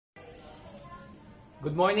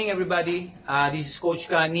Good morning, everybody. This is Coach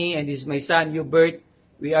Cani and this is my son, Hubert.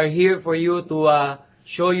 We are here for you to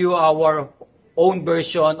show you our own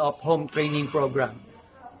version of home training program.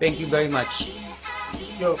 Thank you very much.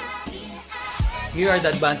 So, here are the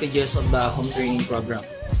advantages of the home training program.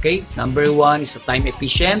 Okay, number one is time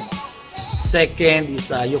efficient. Second is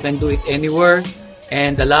you can do it anywhere.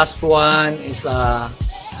 And the last one is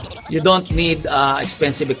you don't need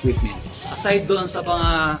expensive equipment. Aside doon sa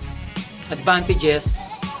mga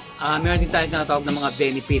advantages, meron din tayo tinatawag ng mga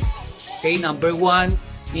benefits. Okay, number one,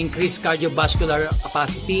 increase cardiovascular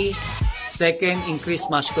capacity. Second, increase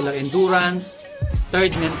muscular endurance.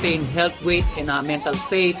 Third, maintain health, weight, and mental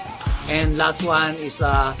state. And last one is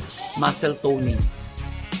muscle toning.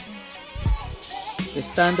 The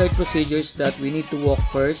standard procedures that we need to walk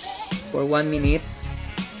first for 1 minute,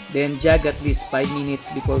 then jog at least 5 minutes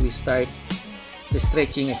before we start the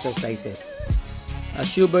stretching exercises.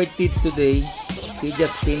 As Hubert did today, he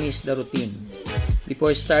just finished the routine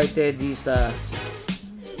before started this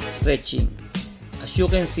stretching. As you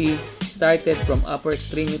can see, started from upper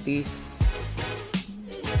extremities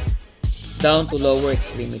down to lower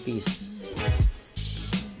extremities.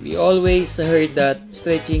 We always heard that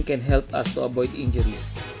stretching can help us to avoid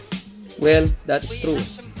injuries. Well, that is true.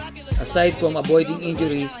 Aside from avoiding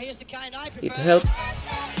injuries, it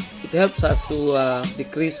helps us to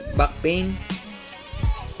decrease back pain,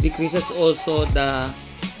 decreases also the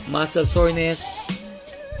muscle soreness,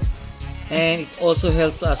 and it also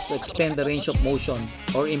helps us to extend the range of motion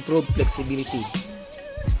or improve flexibility.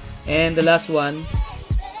 And the last one,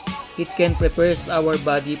 it can prepare our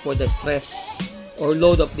body for the stress or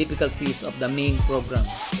load of difficulties of the main program.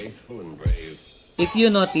 If you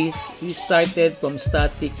notice, we started from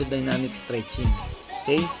static to dynamic stretching.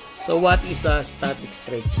 Okay, so what is a static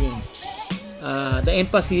stretching? The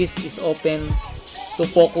emphasis is often to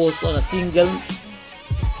focus on a single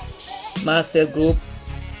muscle group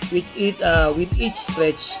with each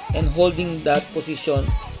stretch and holding that position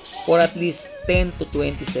for at least 10 to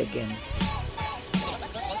 20 seconds.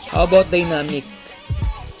 How about dynamic?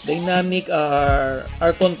 Dynamic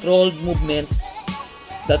are controlled movements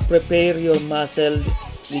that prepare your muscle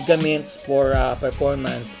ligaments for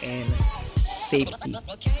performance and safety.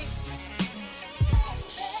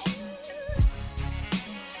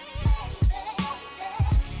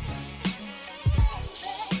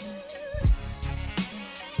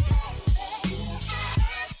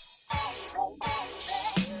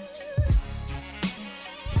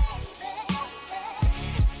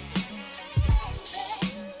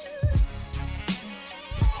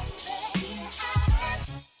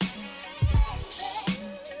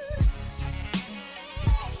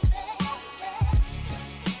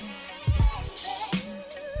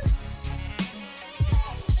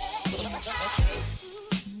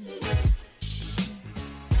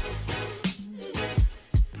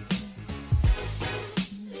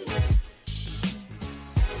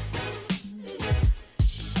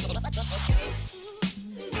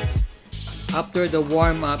 After the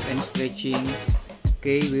warm-up and stretching,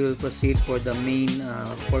 okay, we will proceed for the main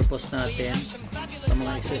purpose natin sa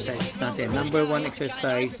mga exercises natin. Number one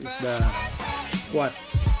exercise is the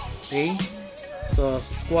squats. Okay? So,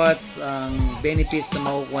 sa squats, ang benefits na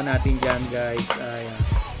makukuha natin dyan, guys, ay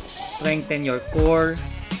strengthen your core.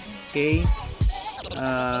 Okay?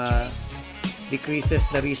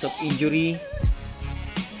 Decreases the risk of injury.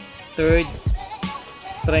 Third,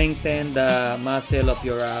 strengthen the muscle of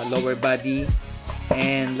your lower body,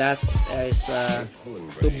 and last is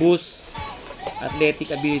to boost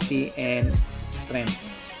athletic ability and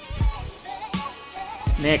strength.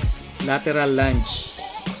 Next, lateral lunge.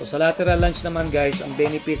 So sa lateral lunge naman, guys, ang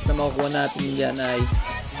benefits na makukuha natin yan ay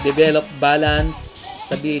develop balance,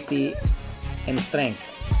 stability, and strength,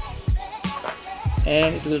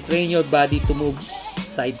 and it will train your body to move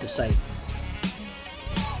side to side.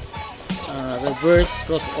 Reverse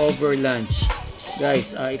crossover lunge,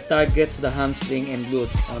 guys, it targets the hamstring and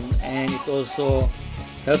glutes, and it also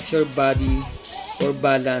helps your body for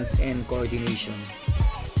balance and coordination.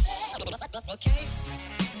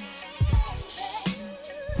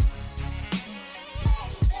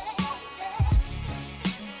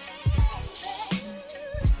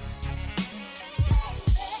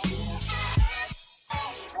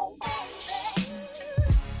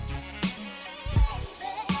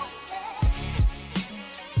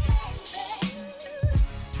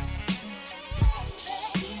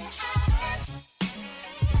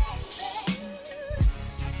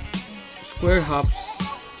 Square hops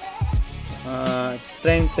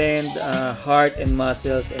strengthen heart and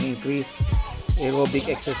muscles and increase aerobic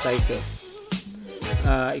exercises.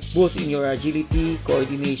 It boosts in your agility,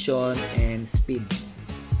 coordination, and speed.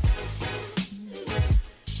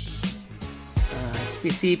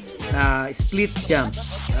 split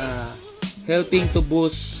jumps, helping to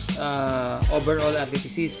boost overall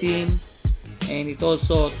athleticism, and it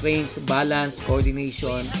also trains balance,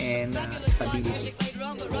 coordination, and stability.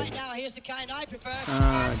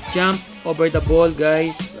 Jump over the ball,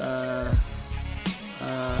 guys.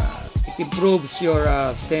 It improves your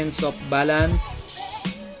sense of balance,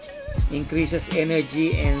 increases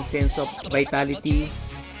energy and sense of vitality,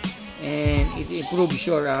 and it improves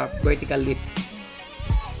your vertical leap.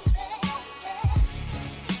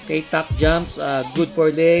 Okay, tuck jumps, good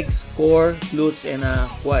for legs, core, glutes, and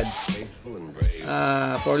quads.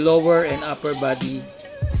 For lower and upper body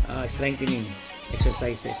strengthening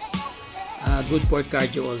exercises. Good for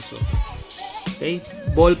cardio also. Okay,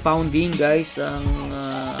 ball pounding, guys. Ang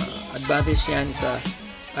advantage yan is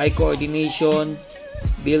eye coordination,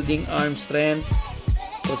 building arm strength,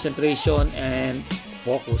 concentration, and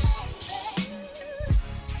focus.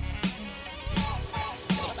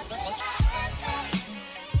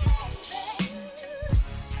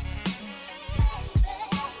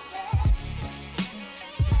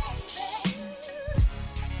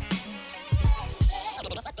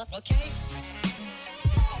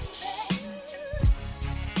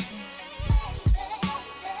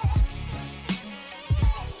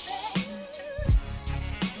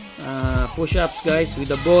 Push-ups, guys, with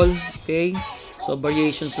the ball. Okay, so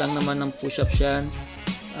variations lang naman ng push-ups yan.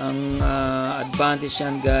 Ang advantage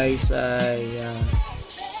yan, guys, ay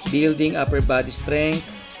building upper body strength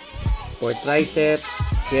for triceps,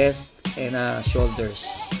 chest, and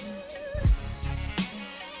shoulders.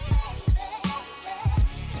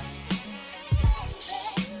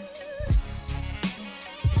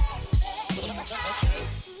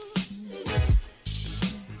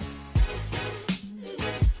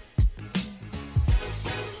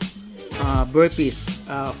 Burpees,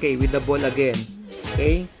 okay, with the ball again.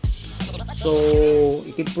 Okay, so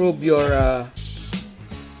it improve your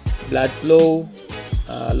blood flow,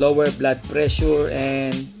 lower blood pressure,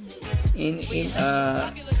 and it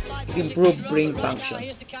improve brain function,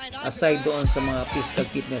 aside doon sa mga physical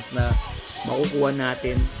fitness na makukuha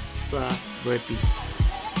natin sa burpees.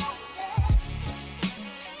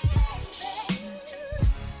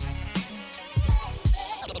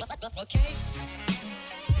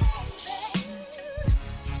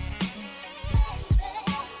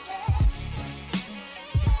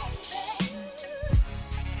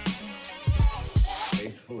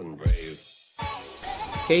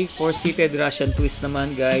 Okay, for seated Russian twist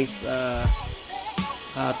naman, guys,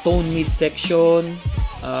 tone midsection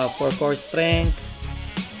for core strength,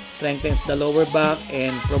 strengthens the lower back,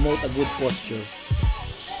 and promote a good posture.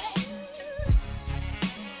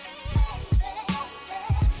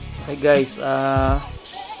 Okay, guys,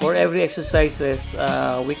 for every exercises,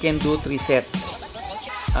 we can do 3 sets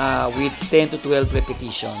with 10 to 12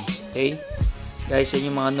 repetitions. Okay, guys, yan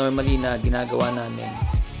yung mga normally na ginagawa namin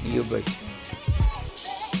ni Hubert.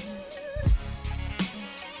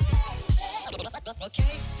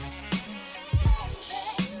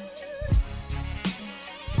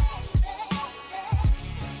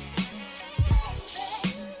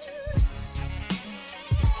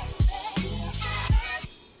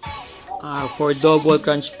 For double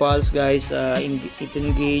crunch pulse, guys, it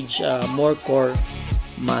engage more core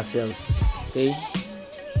muscles. Okay,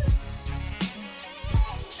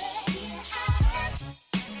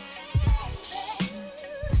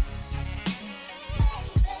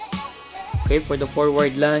 okay, for the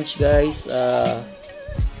forward lunge, guys,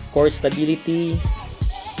 core stability,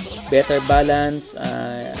 better balance,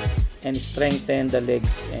 and strengthen the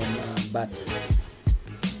legs and back.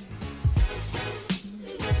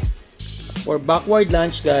 For backward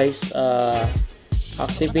lunge, guys,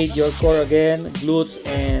 activate your core again, glutes,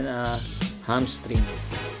 and hamstring.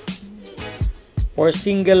 For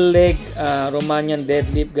single leg Romanian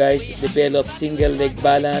deadlift, guys, develop single leg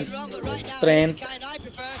balance, strength,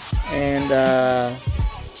 and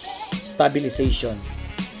stabilization.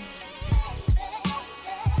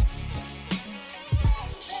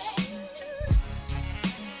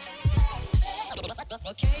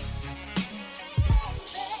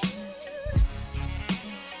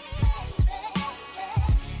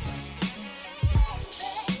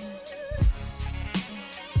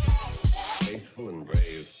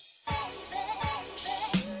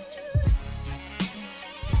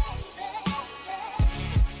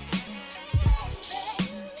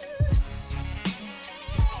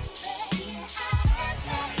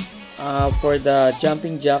 For the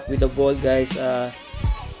jumping jack with the ball, guys,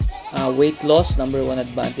 weight loss, number 1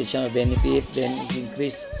 advantage and benefit. Then it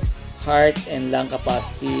increase heart and lung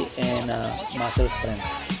capacity and muscle strength.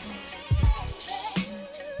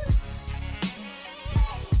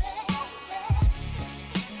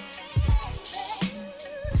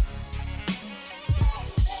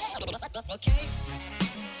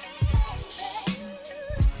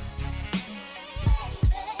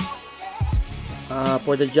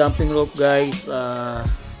 For the jumping rope guys,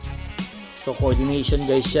 so coordination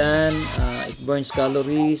guys yan, it burns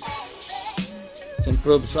calories,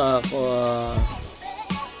 improves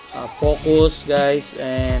focus guys,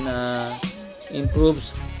 and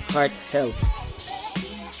improves heart health.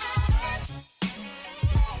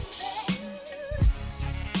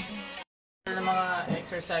 Ng mga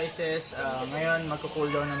exercises, ngayon magko-cool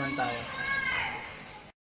down naman tayo.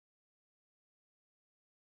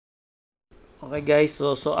 Okay guys,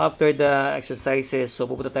 so after the exercises, so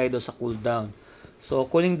pupunta tayo doon sa cool down. So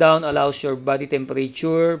cooling down allows your body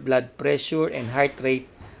temperature, blood pressure, and heart rate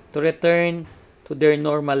to return to their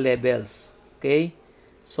normal levels. Okay?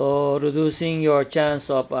 So reducing your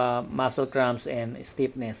chance of muscle cramps and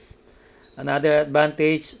stiffness. Another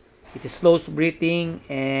advantage, it slows breathing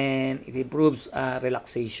and it improves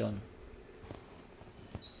relaxation.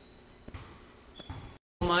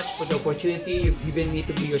 Much for the opportunity you've given me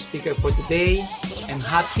to be your speaker for today. I'm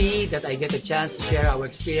happy that I get a chance to share our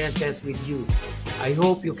experiences with you. I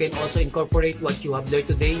hope you can also incorporate what you have learned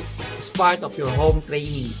today as part of your home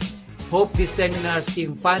training. Hope this seminar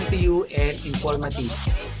seemed fun to you and informative.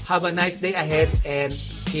 Have a nice day ahead and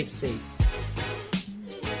keep safe.